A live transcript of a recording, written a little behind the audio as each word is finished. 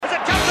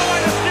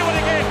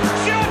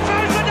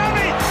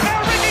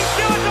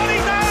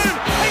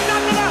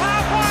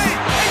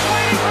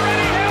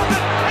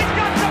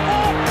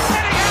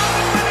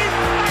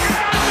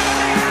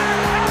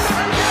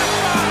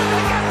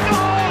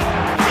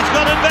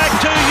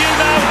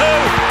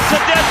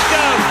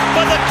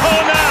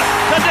corner.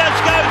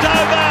 Tedesco's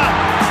over.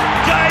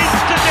 James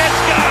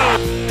Tedesco.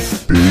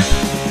 Big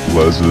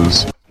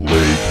Les's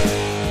League.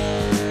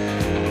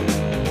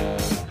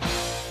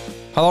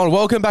 Hello and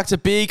welcome back to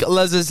Big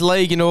Les's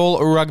League and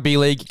all rugby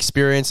league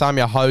experience. I'm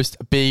your host,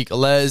 Big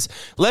Les.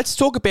 Let's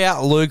talk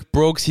about Luke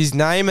Brooks. His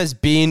name has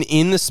been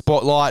in the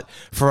spotlight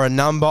for a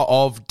number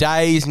of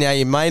days. Now,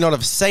 you may not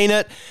have seen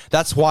it.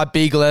 That's why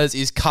Big Les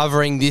is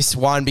covering this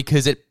one,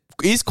 because it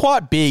is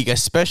quite big,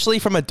 especially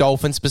from a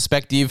Dolphins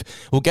perspective.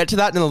 We'll get to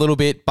that in a little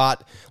bit,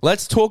 but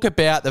let's talk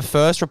about the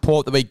first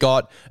report that we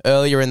got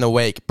earlier in the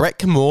week. Brett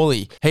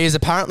Kimmorley, he is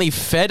apparently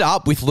fed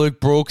up with Luke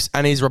Brooks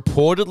and is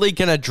reportedly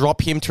going to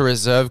drop him to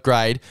reserve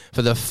grade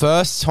for the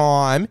first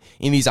time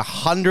in his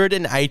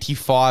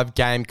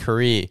 185-game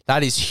career.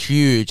 That is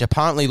huge.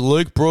 Apparently,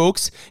 Luke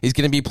Brooks is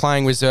going to be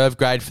playing reserve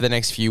grade for the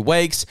next few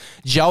weeks.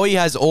 Joey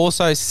has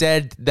also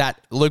said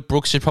that Luke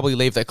Brooks should probably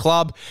leave the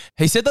club.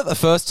 He said that the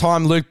first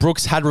time Luke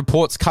Brooks had reports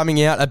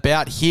coming out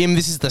about him,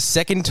 this is the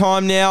second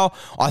time now.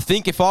 I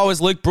think if I was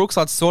Luke Brooks,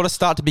 I'd sort of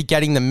start to be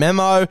getting the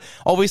memo.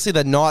 Obviously,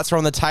 the Knights are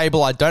on the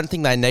table. I don't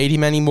think they need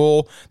him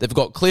anymore. They've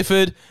got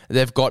Clifford,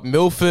 they've got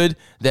Milford,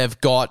 they've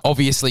got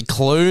obviously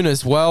Clune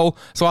as well.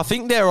 So I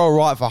think they're all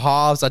right for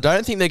halves. I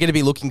don't think they're going to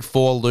be looking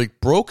for Luke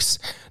Brooks.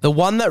 The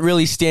one that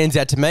really stands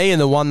out to me and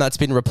the one that's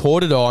been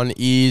reported on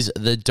is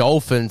the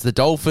Dolphins. The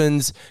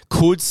Dolphins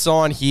could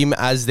sign him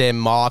as their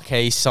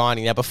marquee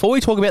signing. Now, before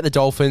we talk about the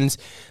Dolphins,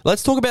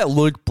 let's talk about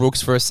Luke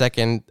Brooks for a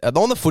second.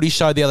 On the footy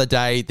show the other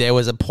day, there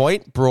was a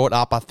point brought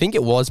up, I think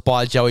it was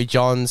by Joey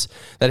Johns,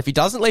 that if he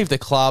doesn't leave the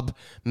club,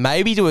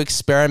 maybe to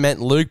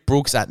experiment Luke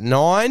Brooks at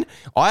 9.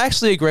 I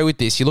actually agree with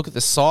this. You look at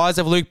the size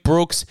of Luke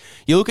Brooks,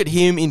 you look at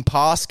him in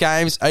past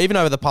games, even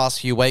over the past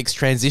few weeks,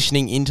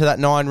 transitioning into that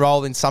 9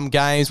 role in some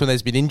games when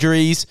there's been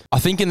injuries. I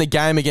think in the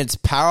game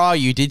against Para,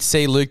 you did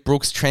see Luke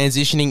Brooks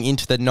transitioning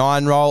into the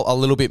 9 role a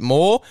little bit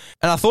more,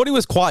 and I thought he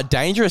was quite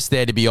dangerous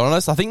there, to be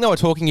honest. I think they were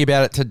talking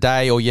about it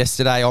today or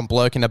yesterday on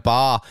Bloke in a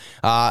Bar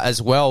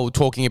as well,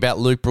 talking about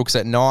Luke Brooks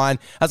at 9.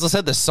 As I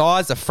said, the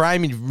size, the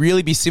frame, would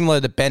really be similar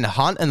to Ben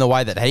Hunt and the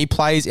way that he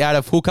plays out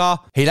of hooker.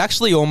 He'd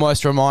actually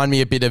almost remind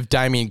me a bit of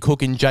Damien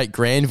Cook and Jake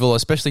Granville,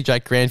 especially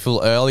Jake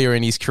Granville earlier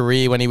in his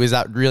career when he was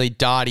that really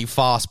darty,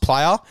 fast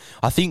player.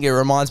 I think it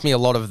reminds me a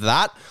lot of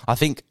that. I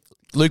think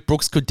Luke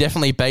Brooks could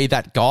definitely be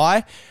that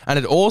guy, and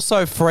it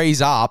also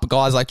frees up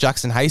guys like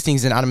Jackson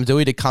Hastings and Adam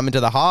Doueihi to come into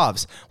the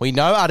halves. We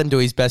know Adam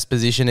Doueihi's best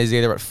position is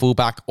either at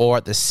fullback or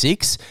at the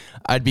 6.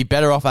 I'd be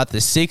better off at the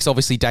 6.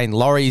 Obviously, Dane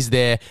Laurie's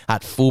there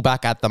at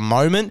fullback at the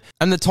moment.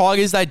 And the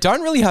Tigers, they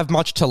don't really have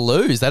much to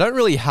lose. They don't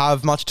really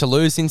have much to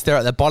lose since they're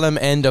at the bottom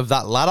end of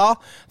that ladder.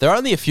 They're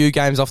only a few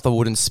games off the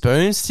wooden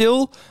spoon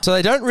still, so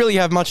they don't really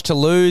have much to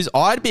lose.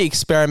 I'd be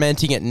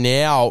experimenting it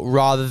now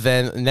rather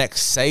than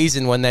next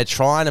season when they're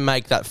trying to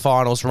make that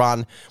finals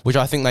run, which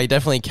I think they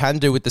definitely can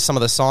do with some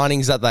of the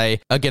signings that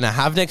they are going to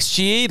have next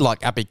year,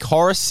 like Api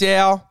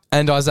Coruscant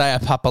and Isaiah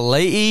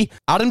Papali'i.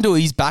 Adam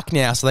Doueihi's back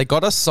now, so they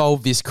got to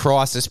solve this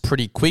crisis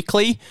pretty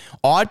quickly.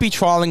 I'd be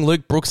trialling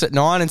Luke Brooks at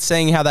 9 and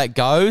seeing how that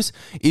goes.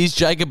 Is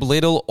Jacob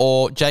Little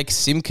or Jake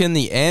Simpkin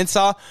the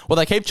answer? Well,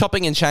 they keep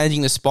chopping and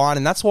changing the spine,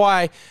 and that's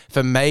why,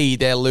 for me,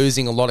 they're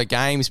losing a lot of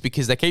games,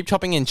 because they keep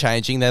chopping and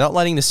changing. They're not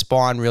letting the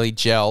spine really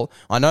gel.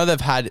 I know they've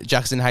had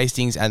Jackson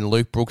Hastings and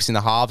Luke Brooks in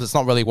the halves. It's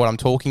not really what I'm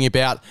talking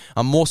about.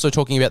 I'm also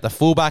talking about the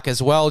fullback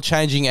as well,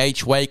 changing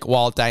each week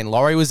while Dane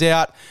Laurie was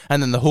out,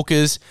 and then the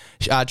hookers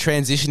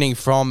transitioning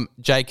from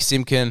Jake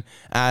Simpkin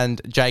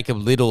and Jacob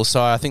Little.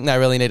 So I think they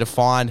really need to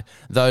find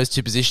those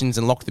two positions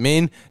and lock them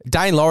in.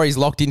 Dane Laurie's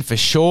locked in for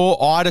sure.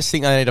 I just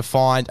think they need to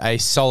find a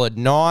solid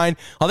 9.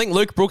 I think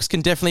Luke Brooks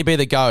can definitely be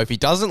the go. If he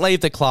doesn't leave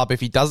the club, if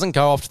he doesn't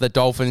go off to the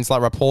Dolphins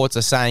like reports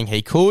are saying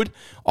he could,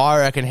 I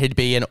reckon he'd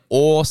be an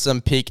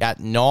awesome pick at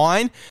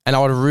 9. And I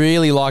would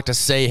really like to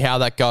see how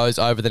that goes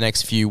over the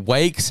next few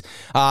weeks.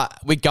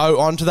 We go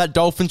on to that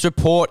Dolphins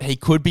report. He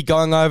could be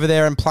going over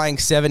there and playing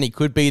 7. He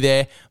could be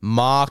their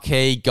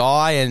marquee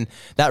guy, and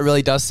that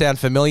really does sound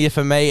familiar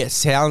for me. It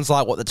sounds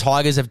like what the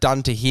Tigers have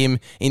done to him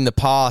in the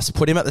past.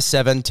 Put him at the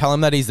 7, tell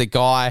him that he's the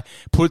guy,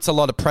 puts a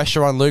lot of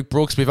pressure on Luke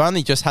Brooks. We've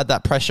only just had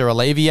that pressure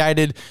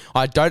alleviated.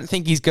 I don't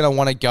think he's going to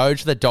want to go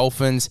to the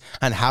Dolphins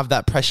and have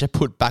that pressure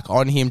put back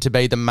on him to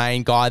be the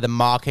main guy, the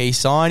marquee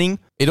signing.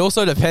 It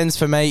also depends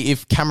for me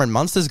if Cameron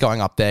Munster's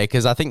going up there,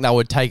 because I think that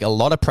would take a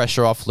lot of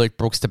pressure off Luke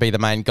Brooks to be the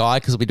main guy,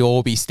 because we'd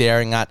all be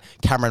staring at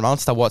Cameron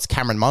Munster. What's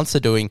Cameron Munster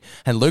doing?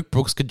 And Luke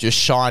Brooks could just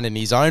shine in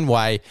his own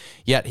way,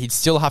 yet he'd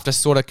still have to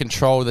sort of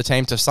control the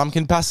team to some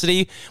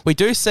capacity. We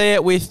do see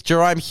it with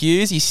Jerome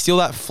Hughes. He's still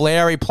that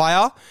flary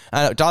player,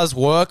 and it does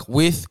work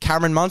with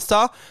Cameron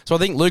Munster. So I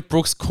think Luke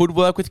Brooks could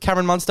work with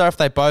Cameron Munster if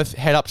they both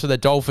head up to the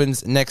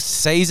Dolphins next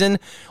season.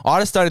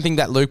 I just don't think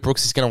that Luke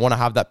Brooks is going to want to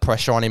have that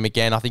pressure on him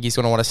again. I think he's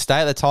going to want to stay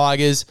at the the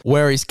Tigers,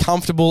 where he's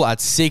comfortable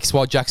at 6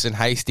 while Jackson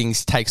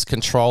Hastings takes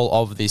control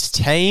of this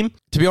team.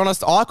 To be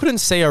honest, I couldn't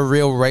see a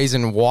real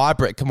reason why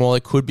Brett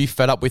Kimmorley could be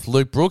fed up with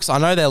Luke Brooks. I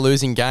know they're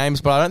losing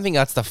games, but I don't think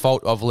that's the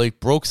fault of Luke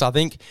Brooks. I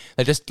think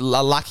they're just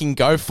lacking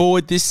go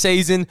forward this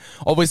season.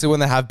 Obviously, when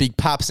they have Big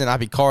Paps and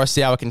Api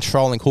Korosawa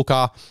controlling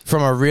hooker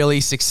from a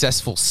really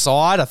successful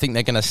side, I think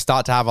they're going to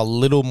start to have a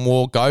little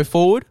more go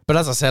forward. But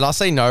as I said, I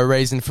see no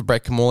reason for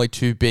Brett Kimmorley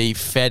to be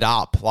fed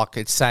up, like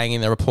it's saying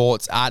in the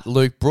reports, at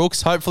Luke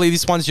Brooks. Hopefully,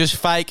 this one's just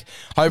fake.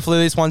 Hopefully,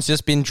 this one's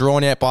just been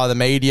drawn out by the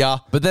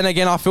media. But then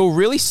again, I feel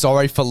really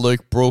sorry for Luke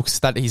Brooks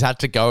that he's had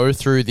to go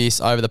through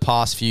this over the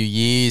past few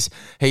years.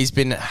 He's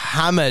been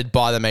hammered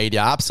by the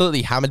media,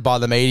 absolutely hammered by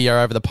the media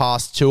over the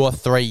past 2 or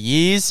 3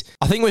 years.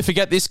 I think we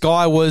forget this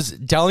guy was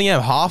Dally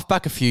M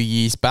halfback a few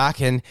years back,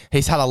 and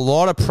he's had a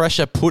lot of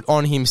pressure put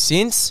on him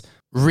since.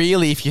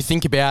 Really, if you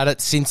think about it,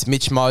 since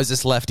Mitch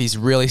Moses left, he's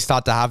really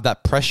started to have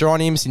that pressure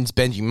on him. Since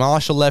Benji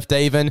Marshall left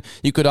even,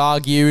 you could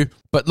argue.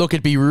 But look,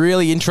 it'd be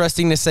really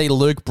interesting to see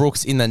Luke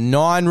Brooks in the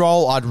 9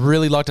 role. I'd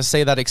really like to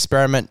see that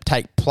experiment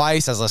take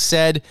place, as I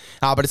said.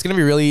 But it's going to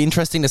be really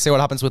interesting to see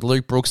what happens with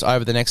Luke Brooks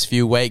over the next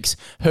few weeks.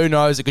 Who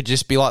knows? It could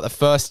just be like the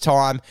first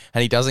time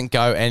and he doesn't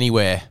go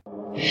anywhere.